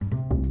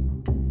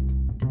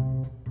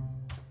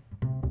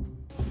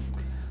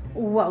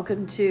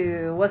Welcome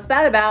to What's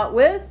That About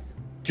with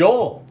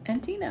Joel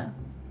and Tina.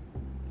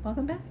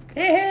 Welcome back.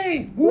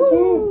 Hey!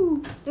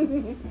 Woo!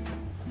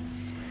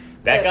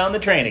 Back So- on the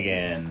train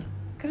again.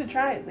 Gonna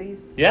try at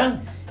least. Yeah,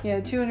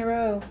 2 in a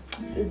row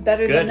is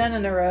better It's than good. none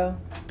in a row.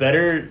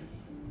 better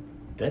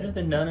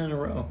than none in a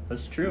row.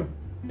 That's true.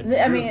 It's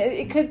I true. mean,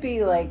 it could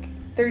be like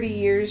 30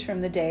 years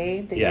from the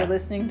day that Yeah. you're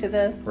listening to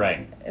this.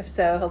 Right. If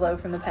so, hello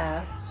from the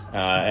past.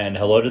 And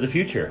hello to the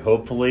future.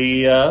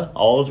 Hopefully,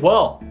 all is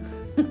well.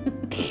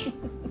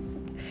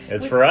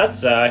 As for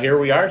us, here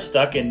we are,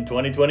 stuck in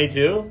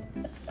 2022.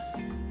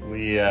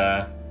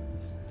 The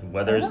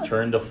weather's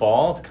turned to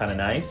fall. It's kind of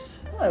nice.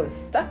 Oh,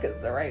 stuck is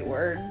the right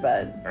word,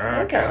 but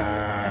okay.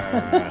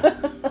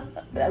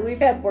 Okay. We've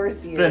had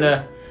worse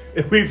years.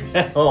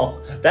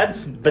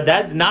 That's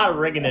not a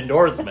ringing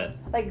endorsement.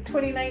 Like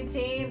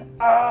 2019.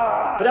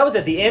 But that was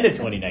at the end of It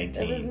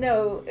 2019.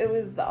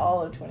 was the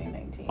all of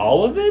 2019.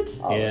 All of it?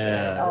 All of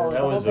Yeah, it. All of that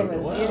the was whole thing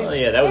that was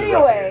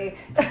rough. anyway.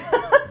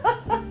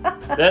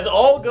 That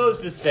all goes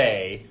to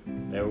say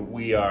that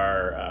we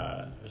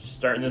are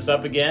starting this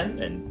up again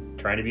and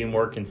trying to be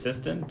more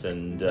consistent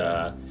and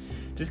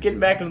just getting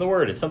back into the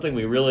Word. It's something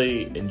we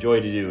really enjoy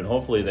to do, and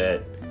hopefully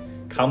that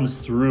comes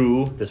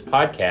through this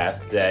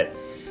podcast that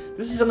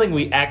this is something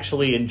we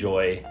actually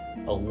enjoy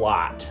a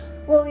lot.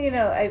 Well,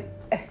 I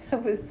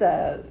was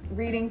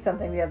reading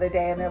something the other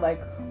day, and they're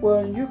like,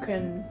 "Well, you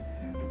can,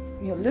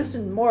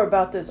 listen more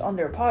about this on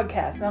their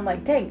podcast." And I'm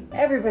like, "Dang,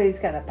 everybody's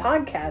got a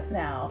podcast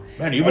now."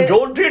 Man, even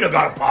Joel and Tina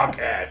got a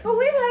podcast. But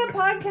we've had a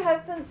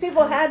podcast since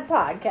people had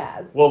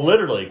podcasts. Well,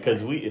 literally,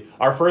 because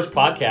our first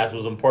podcast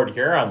was in Port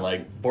Huron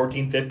like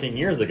 14, 15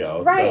 years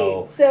ago.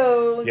 Right.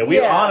 So Yeah,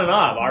 we're on and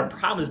off. Our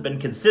problem has been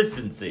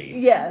consistency.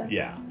 Yes.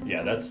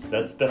 Yeah,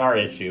 that's been our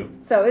issue.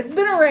 So it's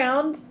been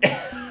around.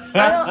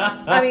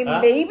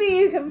 Maybe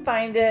you can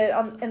find it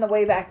in the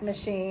Wayback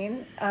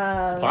Machine.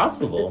 It's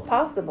possible. It's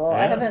possible.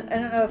 Yeah. I don't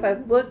know if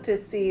I've looked to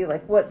see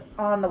like what's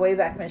on the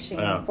Wayback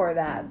Machine for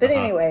that. But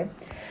anyway,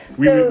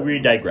 We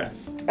digress.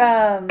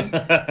 so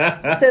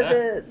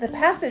the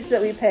passage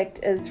that we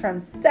picked is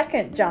from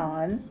 2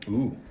 John,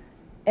 Ooh.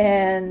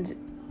 and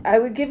I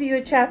would give you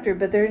a chapter,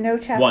 but there's no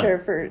chapter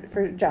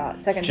for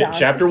John. 2 John.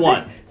 Chapter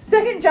 1.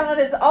 2 John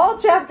is all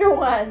chapter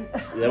 1.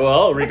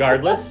 Well,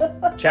 regardless,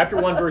 chapter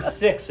 1, verse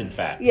 6, in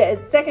fact. Yeah,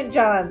 it's 2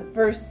 John,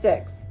 verse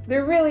 6.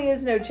 There really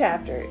is no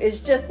chapter. It's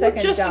just 2 John.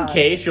 Just in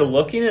case you're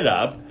looking it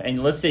up,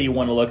 and let's say you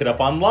want to look it up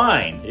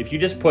online. If you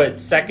just put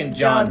 2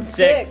 John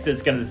 6,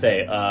 it's going to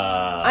say,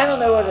 I don't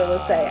know what it'll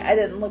say. I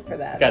didn't look for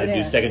that. Got to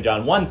do 2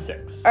 John 1,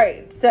 6. All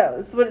right, so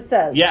this is what it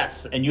says.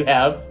 Yes, and you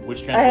have,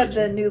 which translation? I have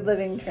the New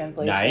Living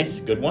Translation. Nice,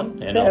 good one.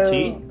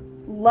 NLT. So,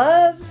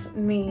 love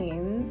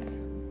means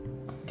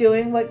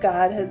doing what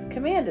God has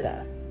commanded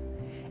us.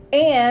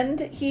 And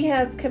He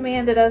has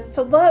commanded us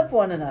to love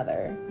one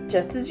another,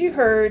 just as you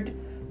heard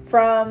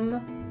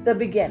from the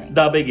beginning.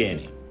 The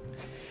beginning.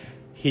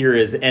 Here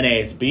is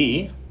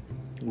NASB,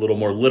 a little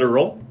more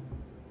literal.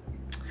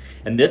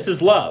 And this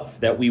is love,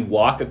 that we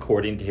walk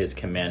according to His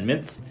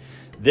commandments.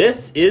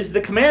 This is the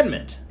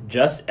commandment,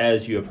 just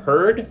as you have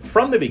heard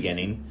from the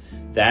beginning,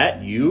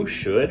 that you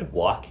should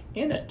walk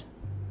in it.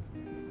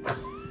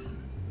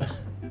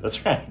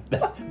 That's right.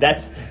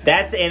 That's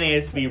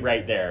NASB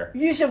right there.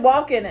 You should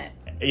walk in it.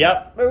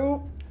 Yep.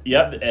 Oop.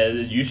 Yep.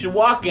 You should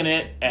walk in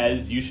it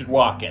as you should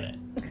walk in it.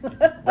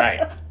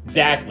 Right.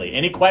 Exactly.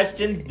 Any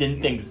questions?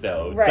 Didn't think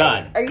so. Right.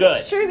 Done. Are Good.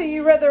 you sure that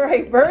you read the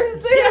right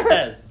verse there?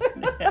 Yes.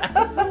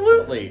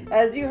 Absolutely.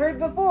 As you heard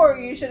before,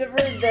 you should have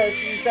heard this,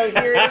 and so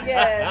hear it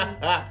again.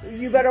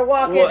 You better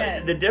walk in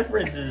it. The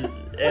difference is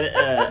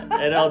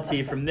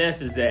NLT from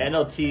this is that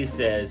NLT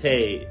says,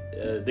 hey,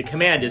 the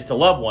command is to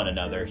love one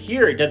another.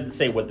 Here it doesn't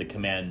say what the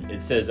command,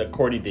 it says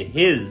according to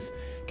His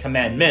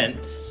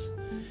commandments,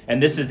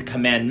 and this is the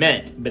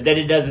commandment, but then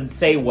it doesn't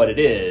say what it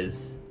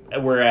is.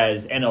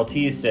 Whereas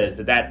NLT says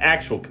that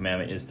actual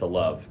commandment is to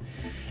love.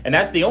 And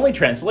that's the only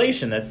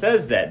translation that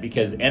says that,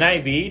 because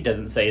NIV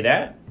doesn't say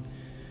that.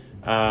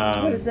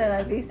 What does the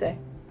NIV say?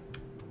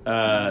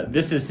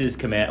 This is His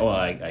command. Well,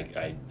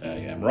 I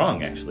am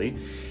wrong, actually.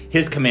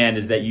 His command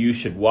is that you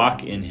should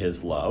walk in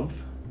His love.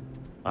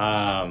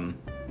 On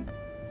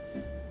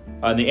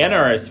the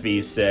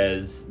NRSV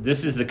says,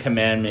 this is the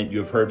commandment you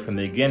have heard from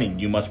the beginning.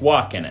 You must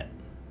walk in it.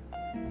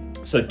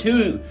 So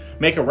to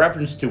make a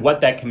reference to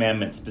what that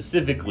commandment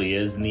specifically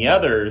is, and the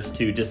others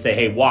to just say,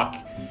 hey, walk,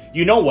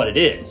 you know what it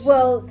is.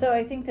 Well, so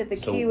I think that the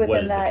So key what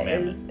within is the that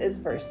commandment? is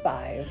verse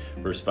 5.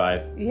 Verse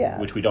 5, Yes.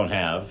 which we don't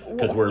have,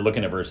 because we're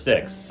looking at verse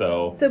 6.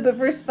 So But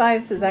verse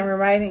 5 says, I'm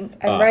writing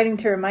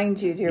to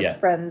remind you, dear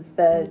friends,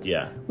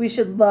 that we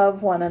should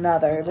love one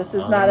another. This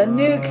is not a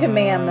new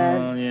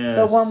commandment,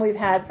 but one we've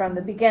had from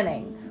the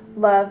beginning.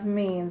 Love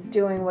means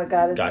doing what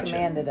God has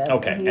commanded us.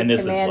 Okay, and and He's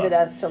this commanded is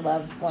love. us to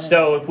love one another.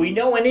 So if we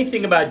know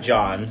anything about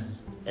John,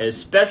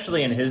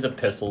 especially in his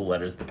epistle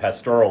letters, the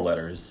pastoral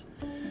letters,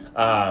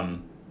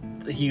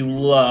 he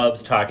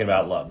loves talking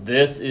about love.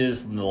 This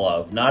is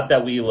love. Not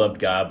that we loved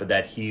God, but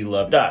that He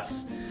loved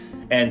us.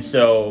 And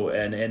so,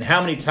 and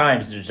how many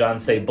times did John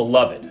say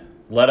beloved?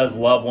 Let us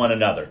love one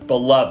another.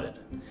 Beloved.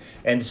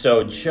 And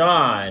so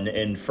John,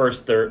 in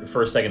 1st,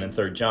 2nd, and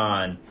 3rd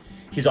John,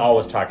 he's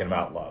always talking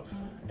about love.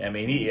 I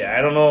mean,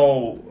 I don't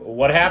know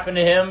what happened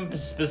to him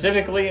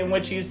specifically in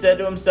which he said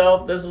to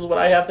himself, this is what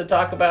I have to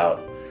talk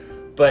about.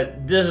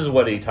 But this is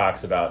what he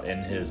talks about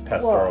in his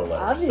pastoral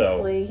letter.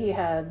 Obviously, he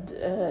had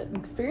an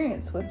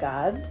experience with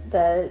God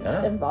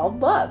that involved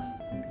love.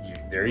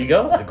 There you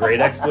go. It's a great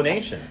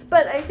explanation.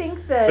 But I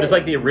think that... But it's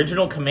like the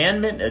original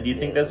commandment? Do you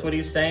think that's what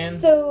he's saying?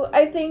 So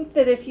I think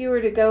that if you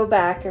were to go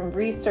back and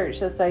research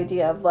this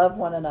idea of love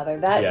one another,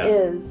 that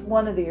is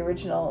one of the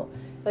original...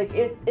 Like,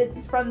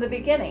 it's from the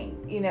beginning,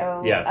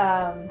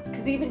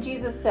 because even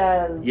Jesus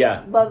says,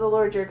 love the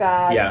Lord your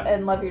God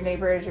and love your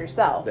neighbor as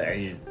yourself.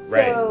 Right.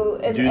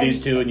 Do these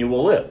two and you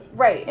will live.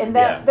 Right, and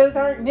those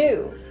aren't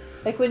new.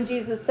 Like, when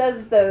Jesus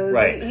says those,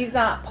 he's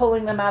not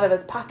pulling them out of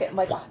his pocket and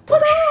like, ta-da!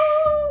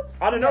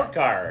 On a note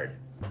card.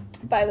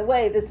 By the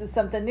way, this is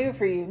something new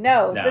for you.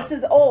 No, this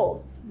is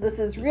old. This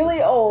is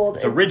really old.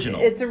 It's original.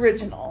 It's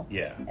original.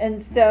 Yeah.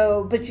 And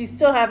so, but you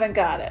still haven't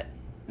got it.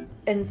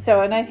 And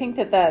I think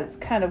that that's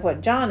kind of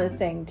what John is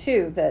saying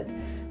too, that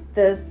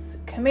this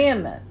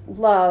commandment,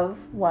 love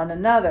one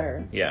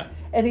another. Yeah.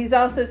 And he's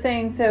also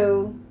saying,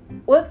 so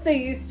let's say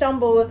you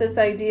stumble with this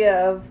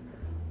idea of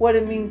what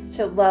it means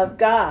to love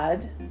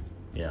God.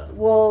 Yeah.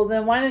 Well,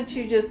 then why don't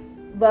you just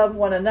love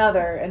one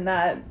another, and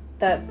that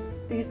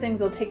these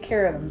things will take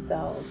care of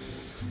themselves.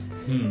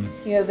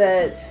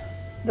 That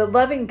the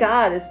loving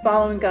God is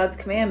following God's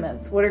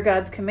commandments. What are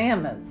God's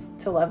commandments?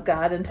 To love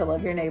God and to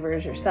love your neighbor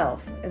as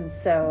yourself. And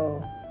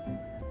so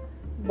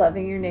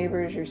loving your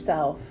neighbor as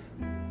yourself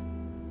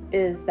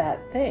is that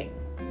thing.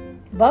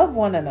 Love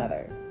one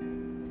another.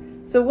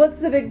 So what's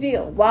the big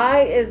deal?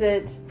 Why is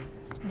it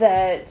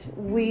that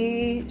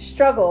we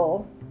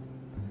struggle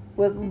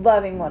with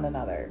loving one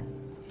another?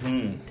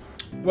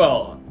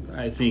 Well,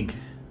 I think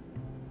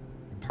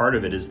part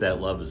of it is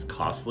that love is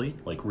costly.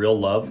 Like, real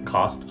love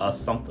costs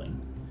us something.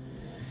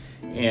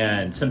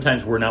 And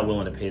sometimes we're not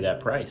willing to pay that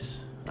price.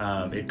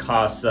 It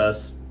costs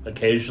us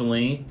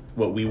occasionally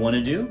what we want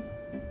to do.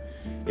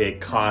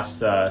 It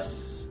costs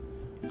us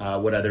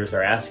what others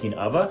are asking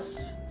of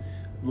us.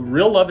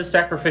 Real love is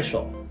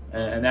sacrificial.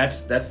 And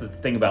that's the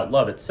thing about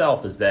love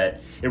itself, is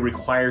that it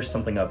requires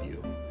something of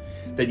you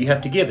that you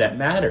have to give. That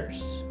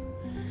matters.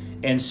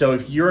 And so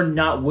if you're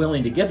not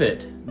willing to give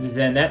it,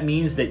 then that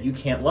means that you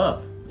can't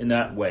love in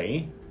that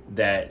way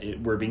that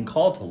we're being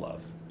called to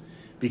love.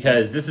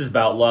 Because this is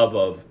about love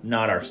of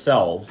not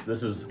ourselves.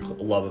 This is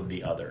love of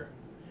the other.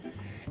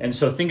 And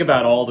so think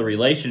about all the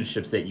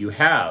relationships that you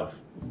have.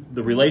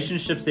 The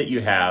relationships that you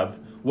have,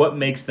 what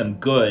makes them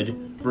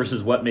good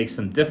versus what makes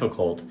them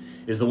difficult,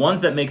 is the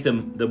ones that make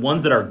them, the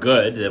ones that are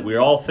good, that we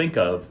all think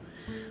of,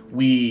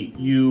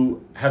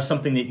 you have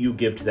something that you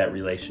give to that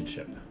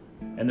relationship.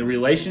 And the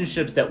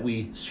relationships that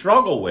we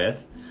struggle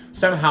with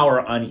somehow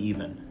are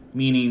uneven.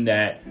 Meaning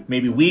that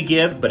maybe we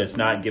give, but it's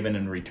not given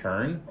in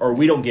return, or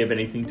we don't give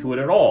anything to it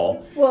at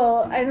all.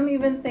 Well, I don't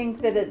even think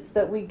that it's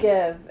that we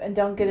give and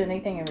don't get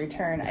anything in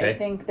return. Okay. I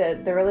think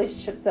that the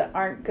relationships that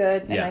aren't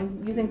good, and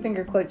I'm using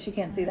finger quotes, you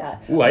can't see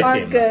that,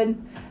 aren't good,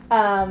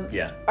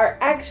 are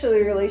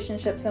actually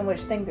relationships in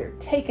which things are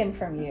taken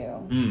from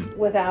you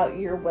without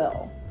your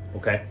will.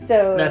 Okay.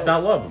 So and that's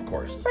not love, of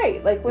course.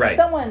 Right. Like when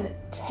someone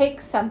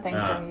takes something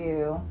from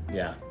you.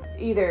 Yeah.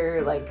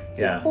 Either like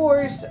through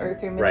force or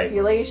through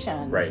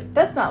manipulation. Right.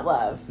 That's not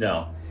love.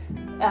 No.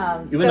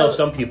 Even though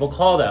some people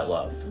call that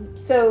love.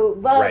 So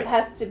love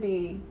has to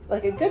be,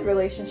 like, a good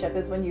relationship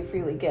is when you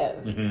freely give.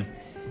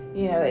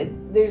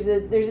 Mm-hmm. There's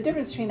a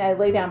difference between I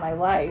lay down my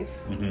life.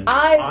 Mm-hmm.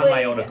 On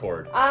my own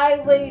accord.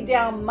 I lay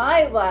down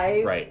my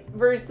life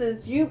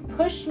versus you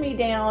pushed me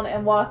down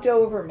and walked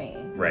over me.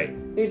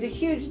 Right. There's a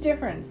huge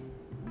difference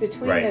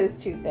between those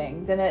two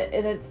things. And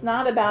it's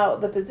not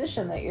about the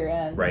position that you're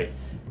in. Right.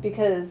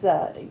 Because,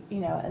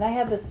 and I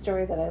have this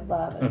story that I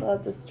love. I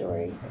love this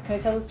story. Can I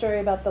tell the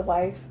story about the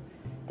wife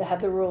that had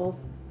the rules?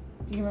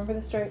 You remember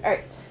the story? All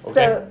right. Okay,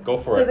 so, go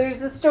for it. So there's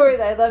this story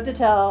that I love to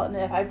tell, and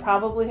I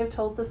probably have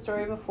told the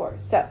story before.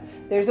 So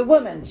there's a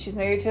woman. She's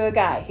married to a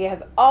guy. He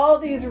has all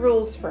these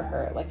rules for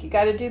her. Like, you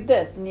got to do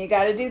this, and you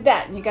got to do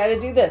that, and you got to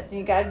do this, and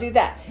you got to do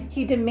that.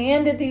 He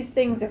demanded these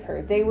things of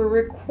her. They were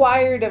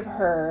required of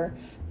her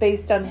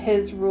based on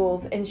his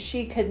rules, and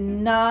she could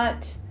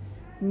not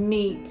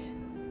meet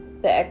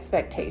the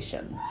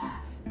expectations.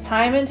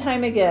 Time and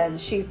time again,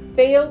 she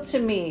failed to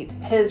meet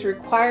his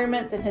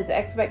requirements and his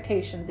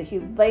expectations that he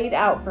laid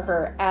out for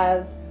her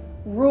as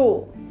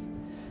rules.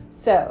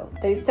 So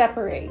they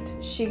separate.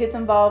 She gets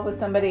involved with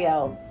somebody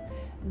else.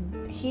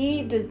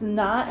 He does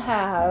not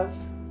have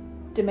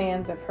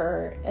demands of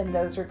her in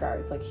those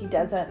regards. Like, he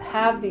doesn't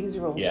have these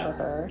rules for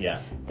her.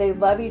 Yeah. They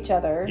love each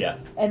other. Yeah.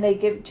 And they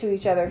give to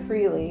each other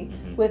freely.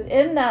 Mm-hmm.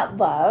 Within that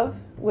love,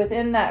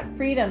 within that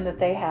freedom that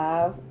they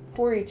have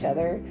for each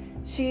other,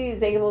 she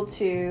is able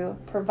to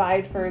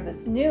provide for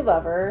this new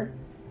lover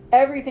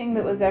everything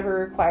that was ever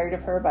required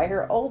of her by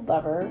her old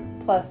lover,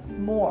 plus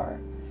more.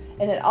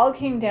 And it all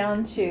came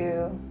down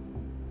to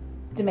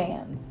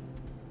demands.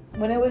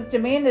 When it was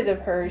demanded of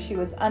her, she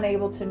was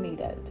unable to meet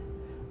it.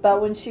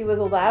 But when she was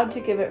allowed to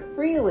give it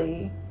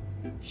freely,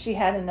 she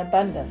had an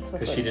abundance.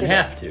 Because she didn't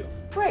have to.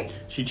 Right.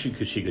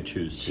 Because she could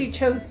choose to. She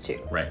chose to.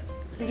 Right.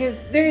 Because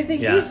there's a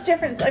huge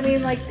difference. I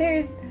mean, like,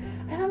 I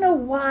don't know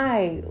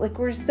why, like,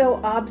 we're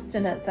so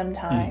obstinate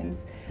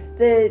sometimes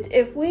that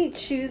if we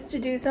choose to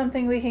do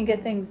something, we can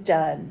get things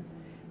done.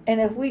 And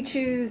if we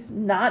choose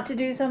not to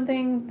do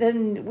something,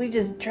 then we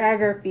just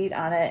drag our feet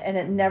on it and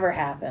it never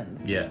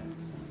happens. Yeah.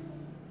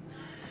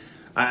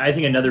 I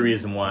think another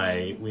reason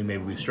why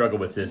we struggle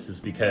with this is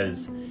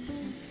because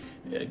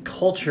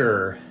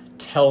culture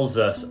tells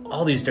us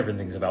all these different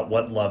things about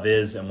what love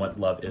is and what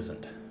love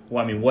isn't.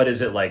 Well, I mean, what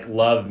is it like?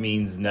 Love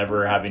means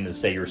never having to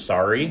say you're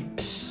sorry.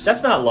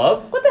 That's not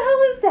love. What the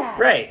hell is that?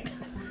 Right.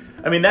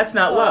 I mean, that's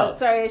not love.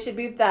 Sorry, I should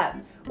beep that.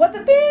 What the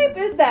beep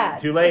is that?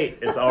 Too late.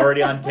 It's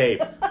already on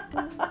tape.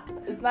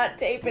 It's not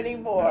tape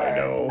anymore. I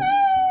know.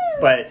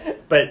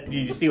 But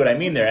you see what I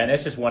mean there, and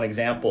that's just one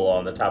example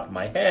on the top of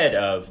my head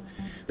of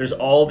there's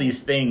all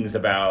these things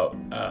about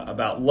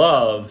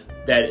love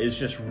that is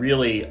just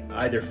really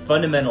either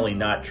fundamentally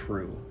not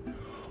true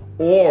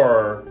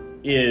or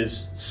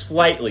is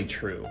slightly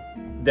true,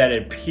 that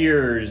it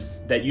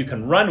appears that you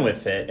can run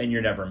with it and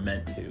you're never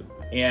meant to.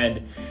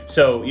 And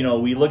so,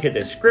 we look at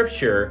this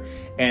scripture,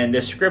 and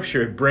this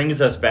scripture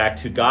brings us back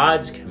to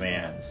God's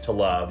commands to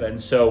love. And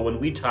so when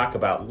we talk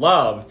about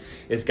love,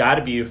 it's got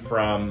to be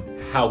from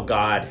how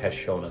God has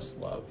shown us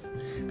love.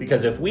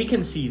 Because if we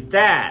can see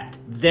that,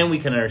 then we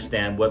can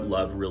understand what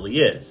love really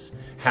is.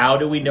 How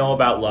do we know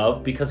about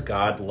love? Because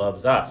God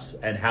loves us.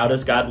 And how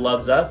does God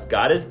love us?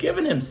 God has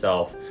given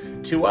himself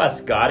to us.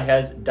 God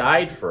has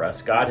died for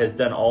us. God has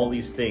done all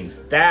these things.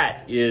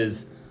 That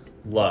is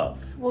love.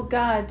 Well,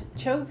 God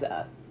chose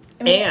us.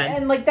 I mean,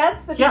 and like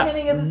that's the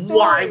beginning of the story.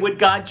 Why would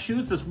God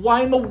choose us?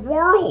 Why in the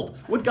world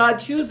would God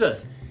choose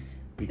us?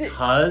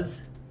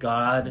 Because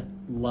God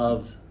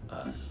loves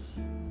us.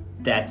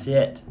 That's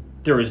it.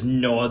 There is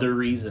no other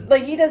reason.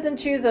 Like, he doesn't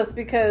choose us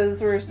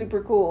because we're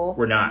super cool.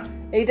 We're not.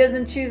 He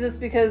doesn't choose us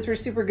because we're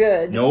super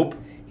good. Nope.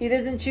 He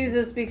doesn't choose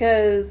us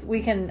because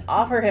we can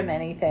offer him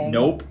anything.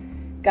 Nope.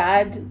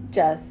 God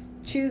just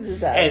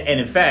chooses us.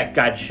 And in fact,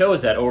 God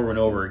shows that over and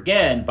over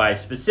again by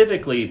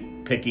specifically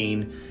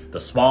picking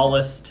the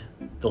smallest,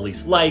 the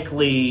least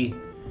likely,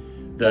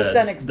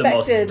 the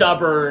most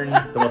stubborn,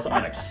 the most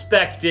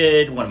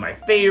unexpected, one of my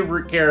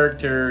favorite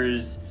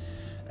characters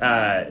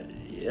from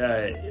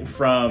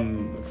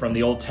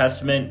the Old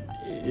Testament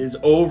is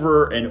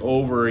over and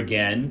over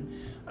again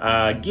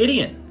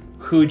Gideon,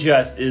 who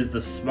just is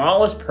the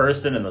smallest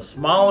person in the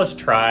smallest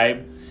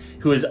tribe,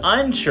 who is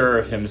unsure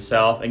of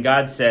himself, and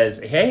God says,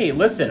 hey,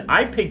 listen,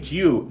 I picked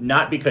you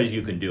not because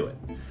you can do it.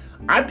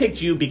 I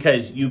picked you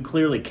because you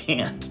clearly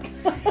can't.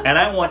 And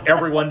I want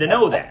everyone to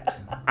know that.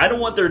 I don't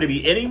want there to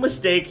be any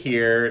mistake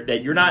here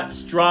that you're not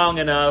strong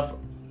enough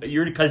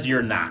because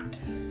you're not.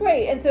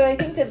 Right, and so I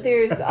think that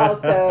there's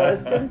also a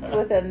sense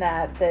within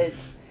that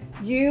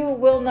you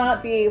will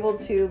not be able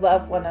to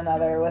love one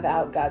another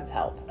without God's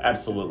help.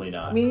 Absolutely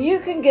not. I mean, you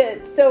can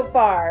get so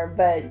far,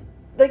 but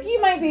like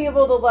you might be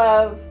able to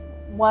love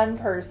one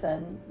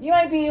person. You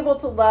might be able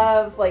to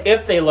love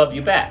if they love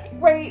you back.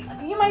 Right.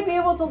 You might be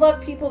able to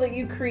love people that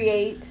you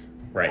create.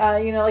 Right.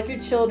 Like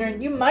your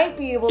children. You might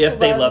be able to if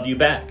they love you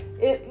back.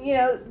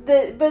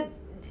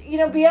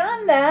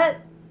 Beyond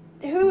that,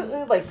 who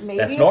maybe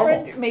that's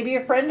normal. Maybe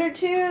a friend or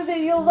two that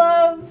you'll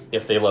love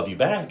if they love you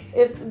back.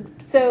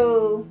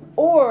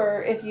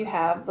 Or if you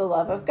have the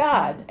love of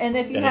God, and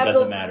if you then have it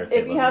doesn't matter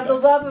if you have the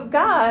love of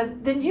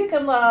God, then you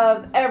can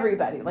love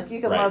everybody. Like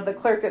you can love the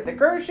clerk at the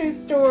grocery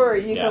store. Or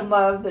you can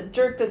love the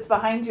jerk that's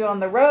behind you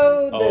on the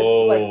road that's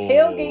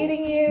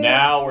tailgating you.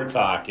 Now we're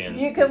talking.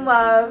 You can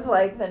love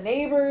the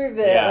neighbor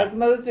that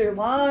mows their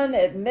lawn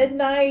at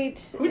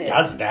midnight. Who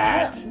does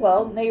that?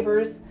 Well,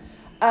 neighbors.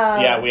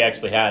 We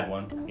actually had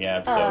one.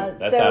 Yeah, so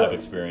that's out of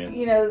experience.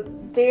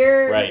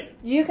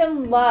 You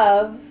can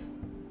love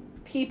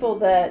people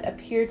that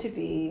appear to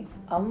be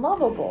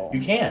unlovable. You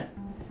can.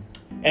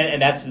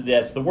 And that's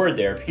the word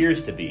there,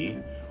 appears to be,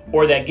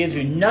 or that gives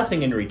you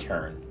nothing in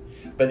return.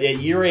 But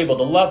that you're able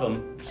to love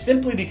them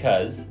simply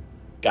because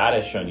God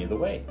has shown you the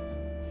way.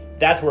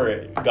 That's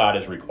where God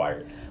is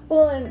required.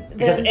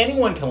 Because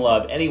anyone can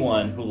love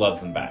anyone who loves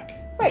them back.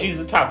 Right.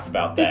 Jesus talks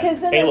about that. Because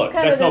then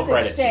that's no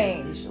credit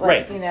exchange.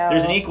 Right.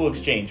 There's an equal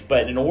exchange.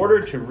 But in order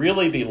to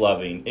really be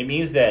loving, it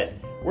means that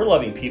we're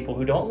loving people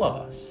who don't love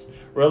us.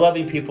 We're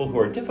loving people who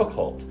are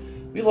difficult.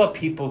 We love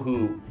people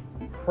who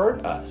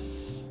hurt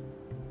us.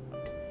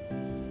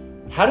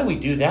 How do we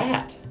do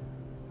that?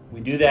 We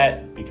do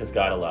that because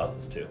God allows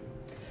us to.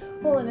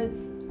 Well, and it's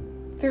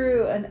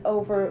through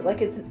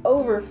it's an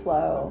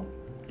overflow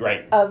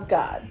of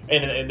God.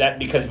 And that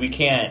because we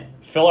can't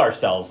fill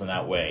ourselves in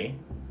that way.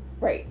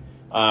 Right.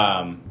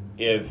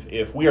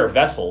 If we are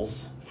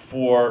vessels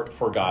for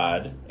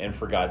God and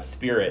for God's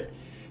Spirit,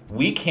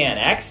 we can't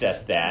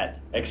access that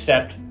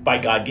except by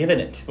God giving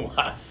it to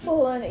us.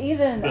 Well, and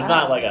even there's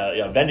not like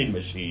a vending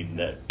machine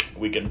that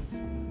we can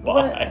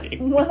Why?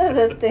 One of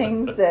the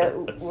things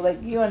that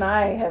like you and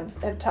I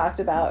have talked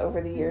about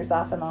over the years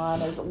off and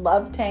on is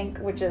love tank,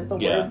 which is a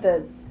word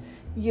that's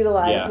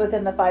utilized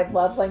within the 5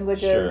 love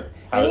languages. Sure.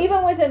 And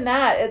even within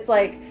that, it's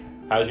like,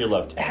 how's your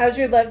love tank? How's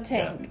your love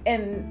tank? Yeah.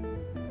 And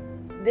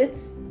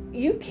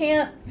you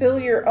can't fill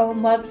your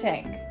own love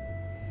tank.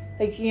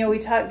 Like, we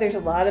talk, there's a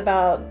lot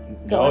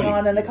about going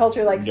on in the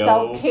culture, like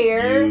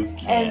self-care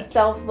and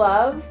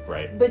self-love.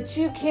 Right. But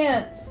you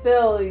can't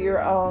fill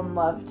your own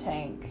love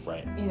tank.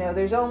 Right.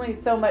 There's only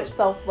so much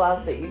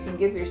self-love that you can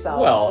give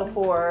yourself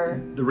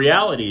before. The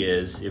reality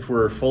is, if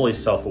we're fully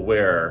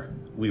self-aware,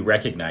 we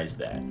recognize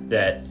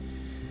that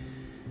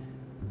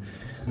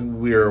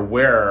we're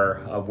aware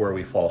of where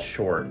we fall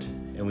short,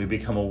 and we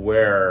become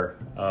aware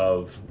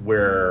of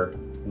where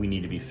we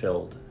need to be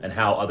filled and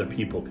how other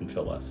people can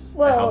fill us.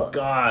 And how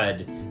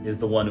God is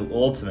the one who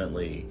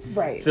ultimately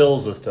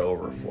fills us to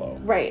overflow.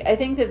 Right. I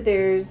think that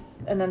there's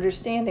an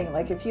understanding,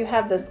 like if you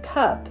have this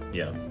cup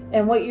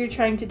and what you're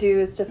trying to do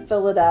is to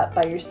fill it up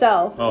by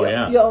yourself,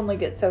 you'll only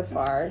get so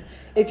far.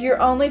 If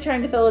you're only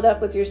trying to fill it up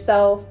with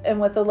yourself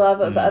and with the love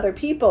of other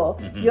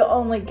people, you'll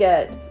only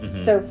get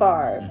so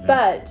far.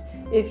 But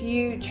if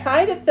you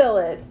try to fill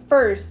it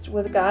first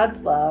with God's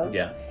love,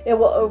 it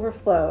will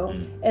overflow.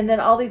 And then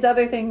all these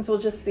other things will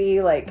just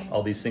be like...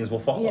 all these things will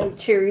follow.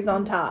 Cherries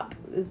on top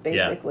is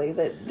basically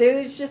that.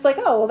 They're just like,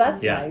 oh, well,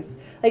 that's nice.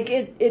 Like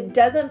it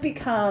doesn't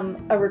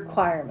become a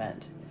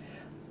requirement.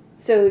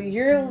 So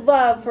your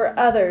love for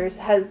others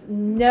has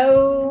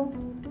no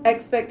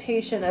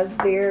expectation of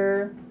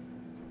their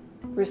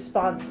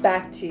response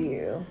back to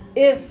you.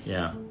 If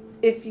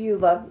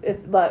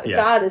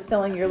God is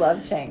filling your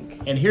love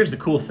tank. And here's the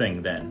cool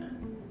thing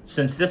then.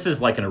 Since this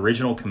is like an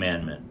original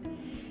commandment,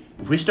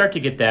 if we start to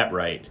get that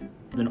right,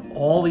 then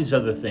all these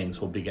other things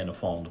will begin to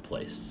fall into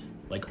place.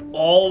 Like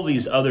all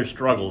these other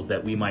struggles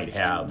that we might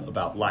have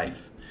about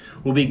life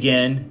will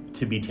begin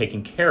to be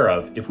taken care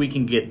of if we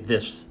can get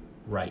this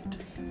right.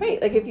 Right.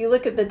 Like if you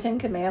look at the 10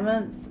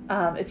 Commandments,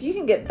 if you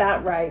can get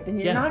that right, then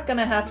you're not going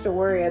to have to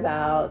worry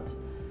about,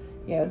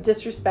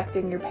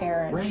 disrespecting your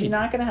parents. Right. You're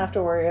not going to have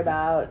to worry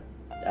about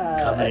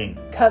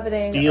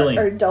coveting, stealing,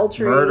 or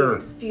adultery,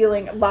 murder,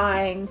 stealing,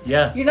 lying.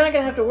 Yeah. You're not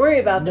going to have to worry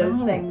about those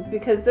things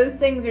because those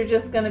things are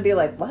just going to be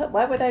like, what?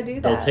 Why would I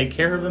do that? They'll take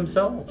care of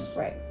themselves.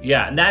 Right.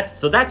 Yeah, and that's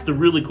the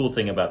really cool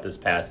thing about this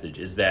passage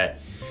is that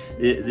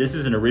this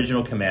is an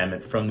original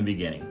commandment from the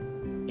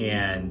beginning.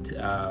 And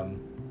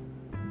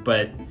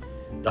but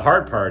the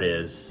hard part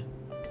is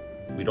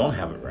we don't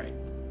have it right.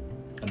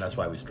 And that's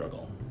why we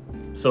struggle.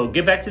 So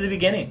get back to the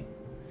beginning.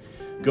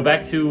 Go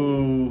back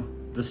to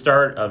the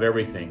start of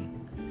everything.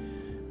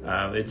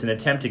 It's an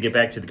attempt to get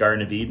back to the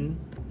Garden of Eden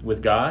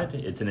with God.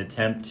 It's an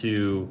attempt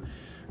to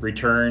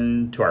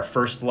return to our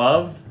first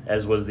love,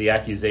 as was the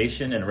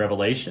accusation in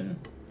Revelation.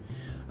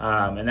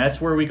 And that's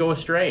where we go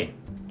astray.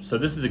 So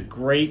this is a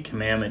great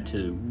commandment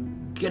to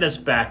get us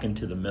back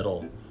into the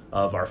middle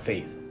of our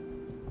faith.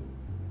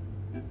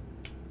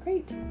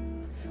 Great.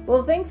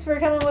 Well, thanks for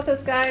coming with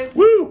us, guys.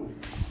 Woo!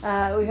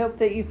 We hope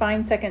that you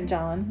find 2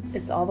 John.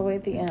 It's all the way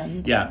at the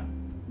end. Yeah.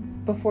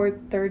 Before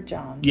 3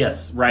 John.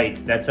 Yes,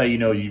 right. That's how you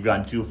know you've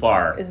gone too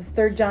far. It's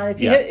 3 John. If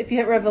you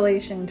hit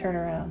Revelation, turn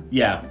around.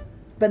 Yeah.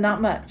 But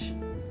not much.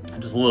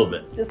 Just a little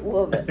bit. Just a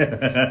little bit.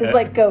 Just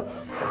like go...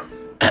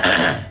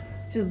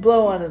 just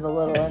blow on it a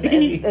little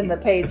and the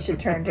page should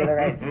turn to the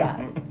right spot.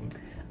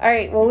 All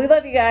right. Well, we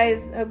love you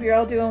guys. Hope you're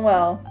all doing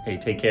well. Hey,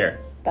 take care.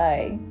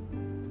 Bye.